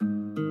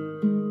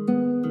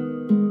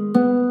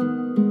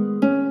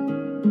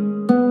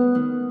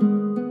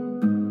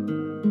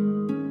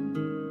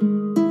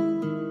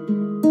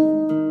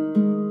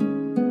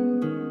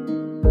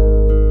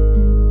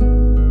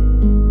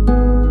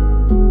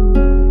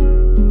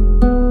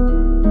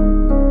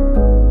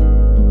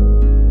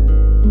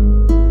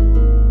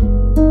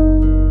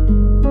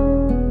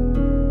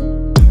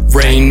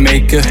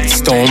Rainmaker,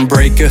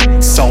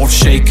 stormbreaker, salt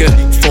shaker,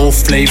 full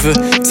flavor,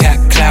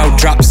 tap cloud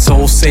drop,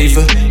 soul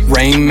saver.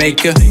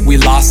 Rainmaker, we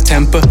lost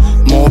temper,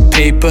 more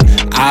paper,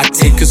 eye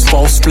takers,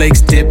 false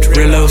flakes, dipped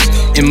rillos,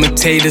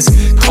 imitators,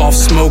 cough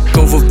smoke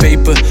over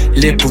vapor,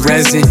 lip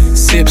resin,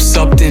 sip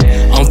something,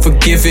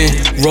 unforgiving,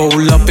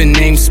 roll up and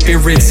name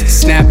spirits,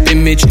 snap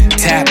image,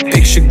 tap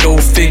picture, go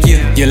figure.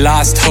 You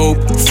lost hope,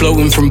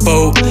 floating from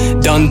boat,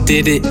 done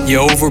did it, you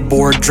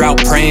overboard,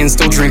 drought praying,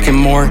 still drinking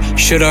more.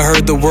 Should've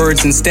heard the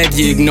words, instead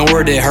you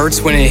ignored. It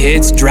hurts when it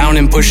hits,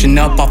 drowning, pushing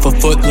up off a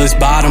footless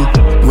bottom.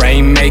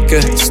 Rainmaker,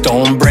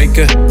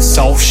 stormbreaker,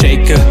 salt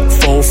shaker,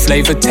 full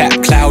flavor,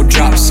 tap cloud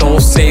drop, soul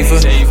saver.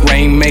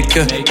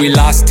 Rainmaker, we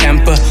lost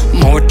temper,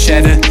 more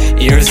cheddar,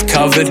 ears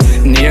covered,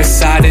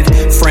 nearsighted,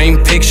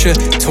 frame picture,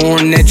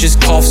 torn edges,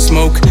 cough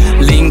smoke,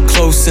 lean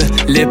closer,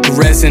 lip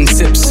resin,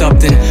 sip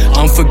something,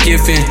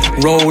 unforgiving,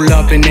 roll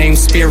up and name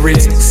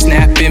spirits,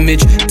 snap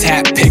image,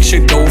 tap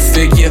picture, go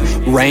figure.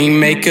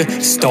 Rainmaker,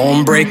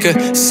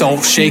 stormbreaker,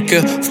 salt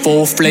shaker,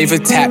 full flavor,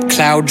 tap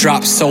cloud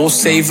drop, soul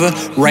saver.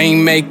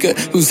 Rainmaker,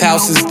 whose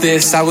house is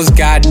this? I was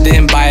guided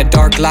in by a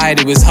dark light,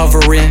 it was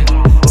hovering,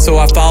 so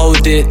I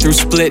followed it through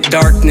split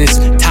darkness,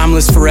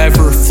 timeless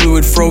forever,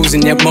 fluid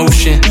frozen yet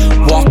motion,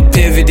 walk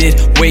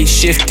pivoted, weight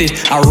shifted,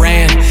 I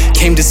ran,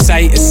 came to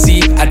sight, a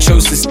seat, I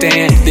chose to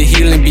stand, the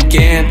healing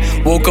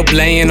began, woke up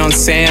laying on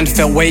sand,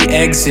 felt weight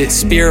exit,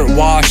 spirit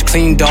washed,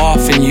 cleaned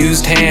off and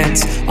used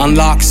hands,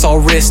 unlocked, saw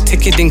wrist,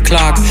 ticketing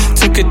clock,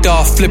 took it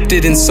off, flipped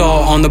it and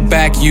saw on the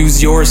back,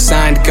 use yours,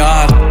 signed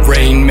God.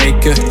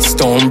 Rainmaker,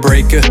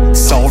 stormbreaker,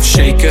 salt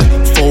shaker,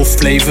 full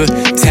flavor,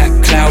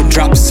 tap cloud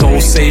drop, soul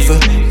saver.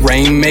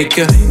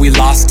 Rainmaker, we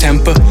lost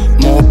temper,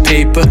 more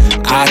paper,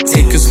 eye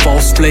takers,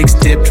 false flakes,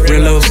 dipped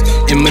rillos,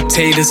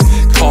 imitators,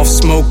 cough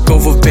smoke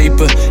over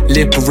vapor,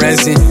 lip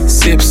resin,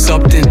 sip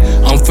something,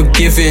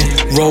 unforgiving,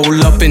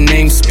 roll up and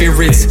name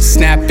spirits,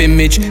 snap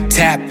image,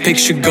 tap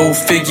picture, go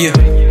figure.